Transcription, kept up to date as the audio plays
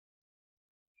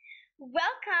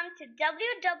Welcome to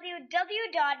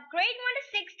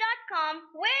www.grade1to6.com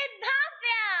with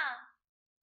Bhavya!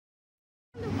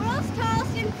 The world's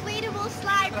tallest inflatable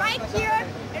slide right here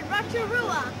in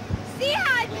Rotorua. See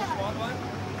how I do it?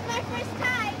 It's my first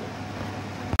time.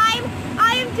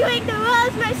 I am doing the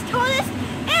world's most tallest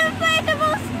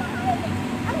inflatable slide.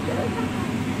 I'm doing that.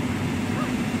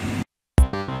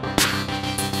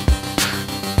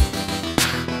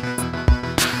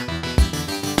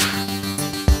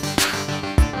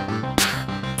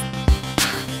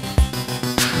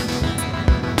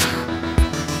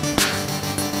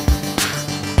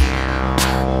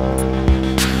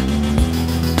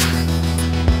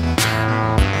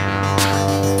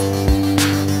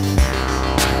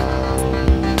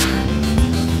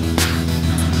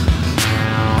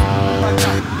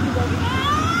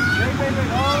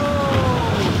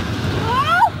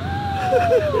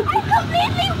 I'm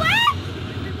completely wet!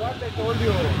 What I told you?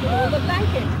 The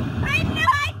blanket. I know,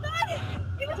 I thought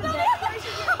it was going to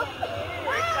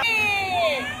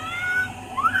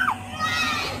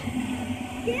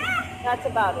Yeah. That's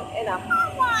about it. Enough.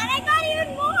 Come on, I got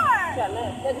even more.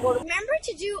 Let's go to. Remember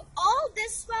to do all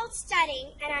this while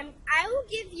studying, and I will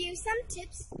give you some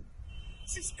tips.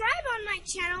 Subscribe on my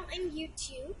channel in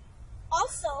YouTube.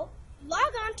 Also,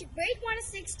 log on to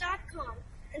grade1to6.com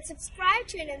and subscribe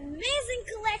to an amazing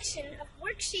collection of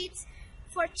worksheets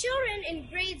for children in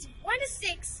grades 1 to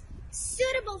 6,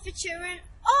 suitable for children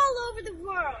all over the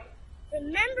world.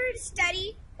 Remember to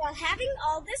study while having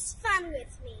all this fun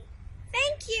with me.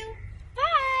 Thank you.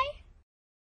 Bye.